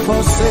won't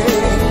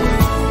forsake,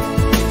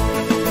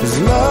 'cause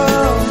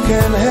love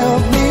can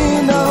help me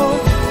know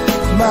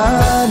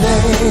my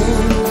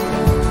name.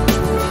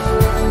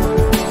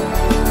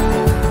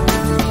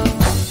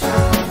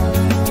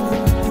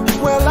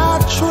 Well, I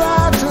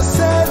tried to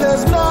say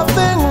there's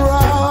nothing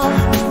wrong,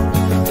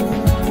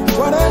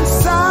 but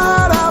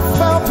inside I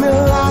felt me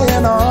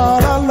lying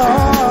all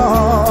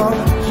alone.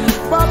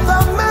 But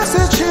the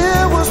message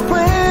here was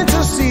plain to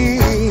see.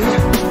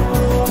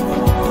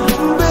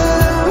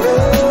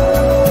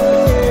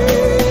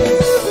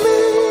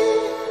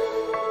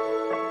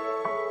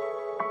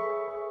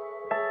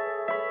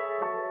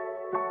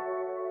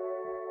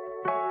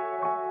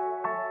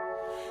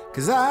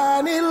 'Cause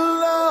I need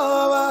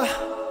love,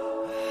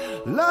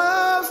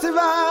 love's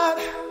divine.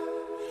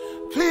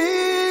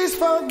 Please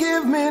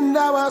forgive me,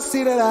 now I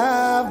see that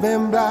I've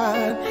been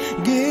blind.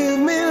 Give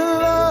me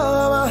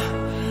love,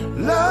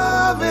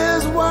 love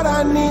is what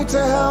I need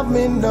to help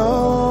me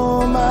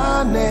know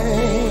my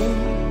name.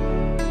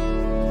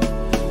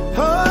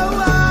 Oh,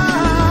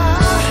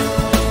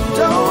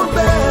 don't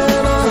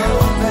bend,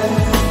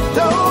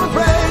 don't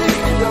break.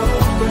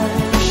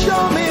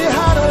 Show me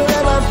how to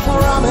live and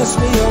promise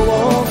me you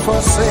won't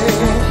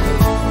forsake,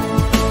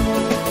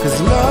 'cause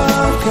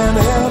love can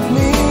help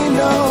me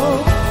know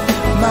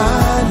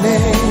my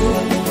name.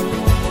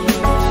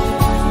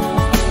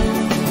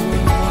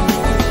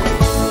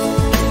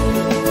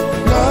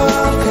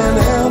 Love can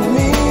help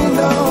me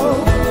know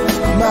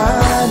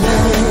my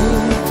name.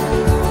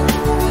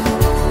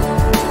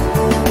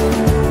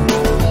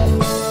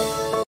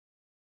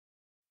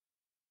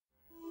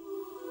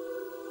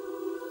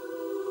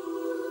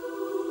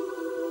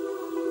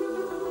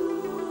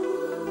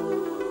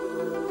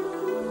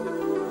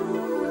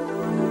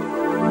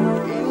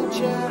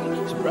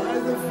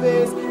 Surprise the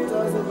face,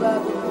 talks about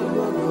the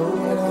people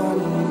going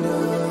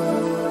under.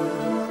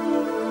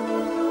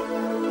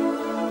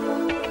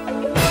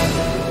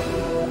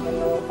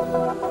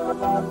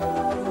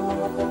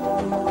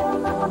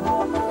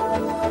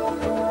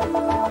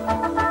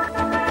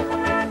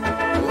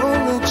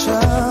 Only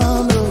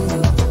child.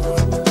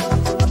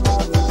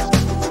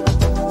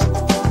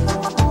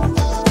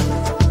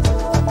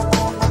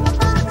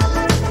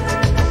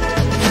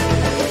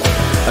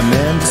 A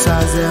man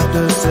decides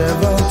after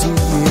 70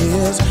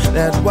 years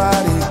that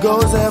what he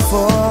goes there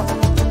for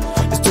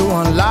is to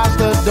unlock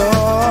the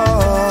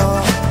door,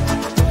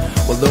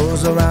 while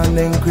those around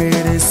him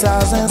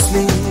criticize and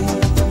sleep.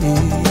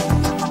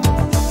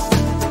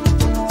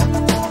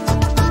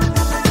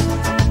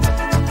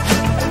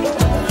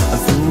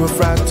 Through a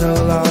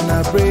fractal on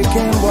a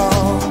breaking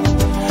wall,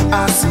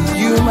 I see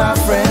you, my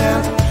friend,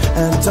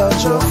 and touch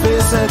your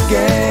face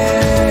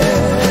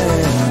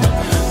again.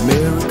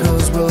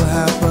 Miracles will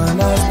happen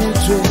as we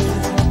dream.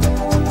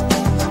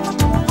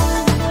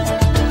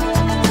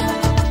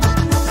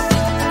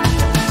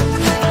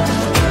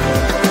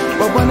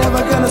 But we're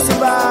never gonna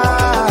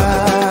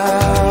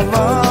survive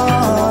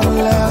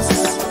unless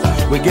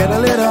we get a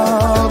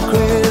little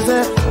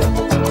crazy.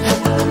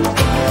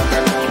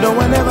 No,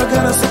 we're never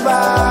gonna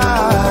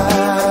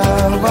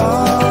survive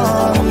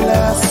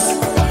unless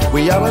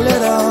we are a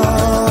little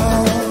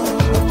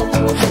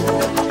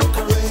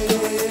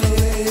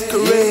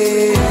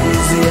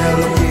crazy.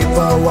 Other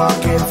people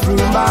walking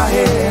through my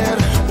head.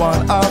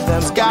 One of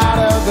them's got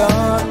a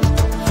gun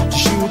to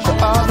shoot the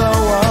other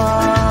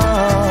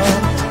one,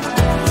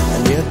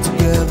 and yet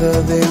together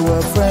they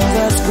were friends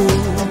at school.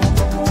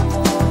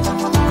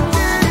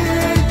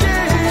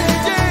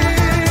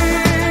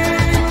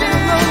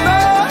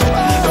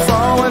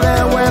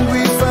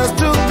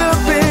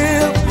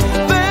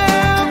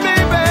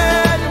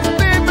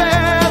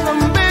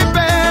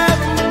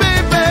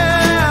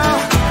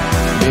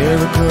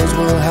 Miracles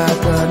will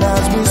happen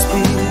as we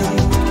speak.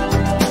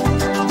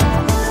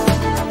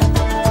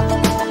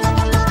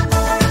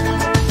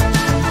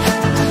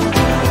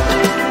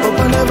 But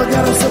we're never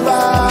gonna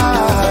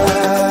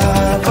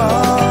survive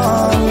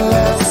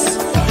unless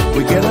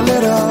we get a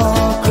little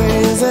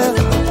crazy.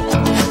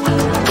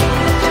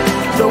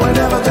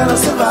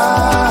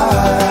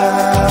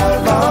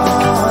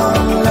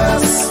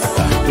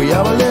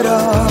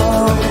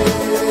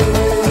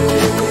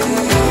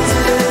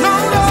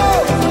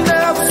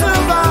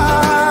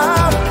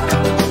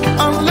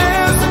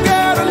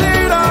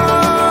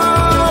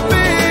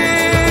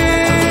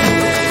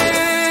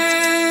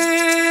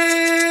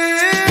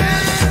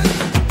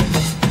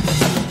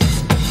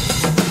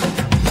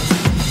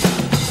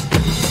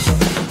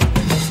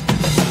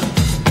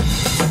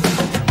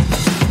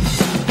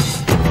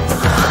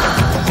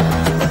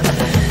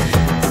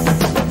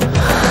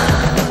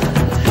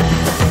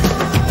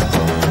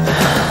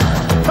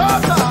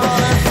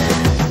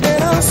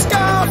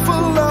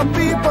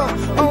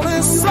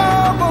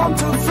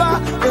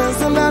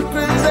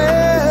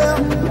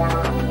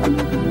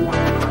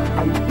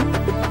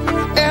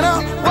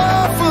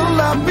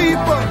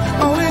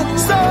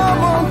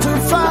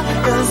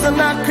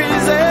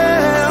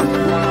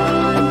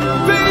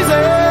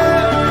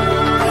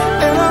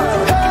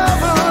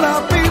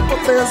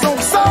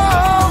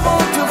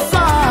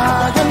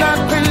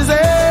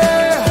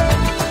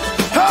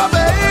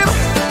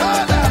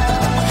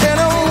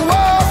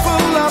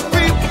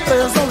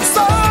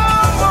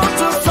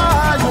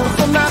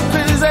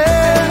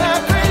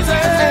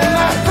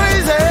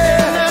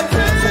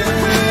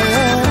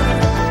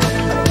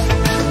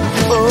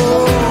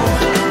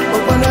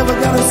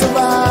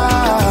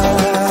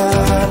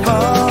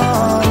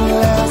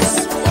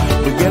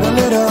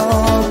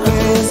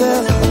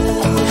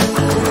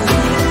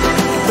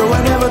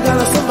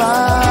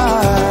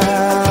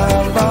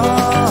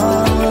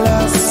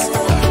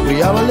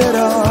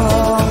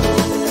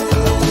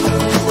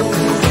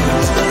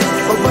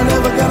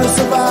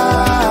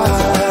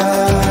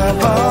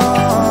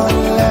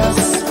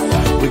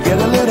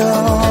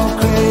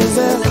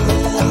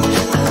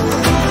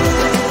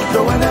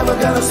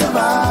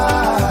 survive.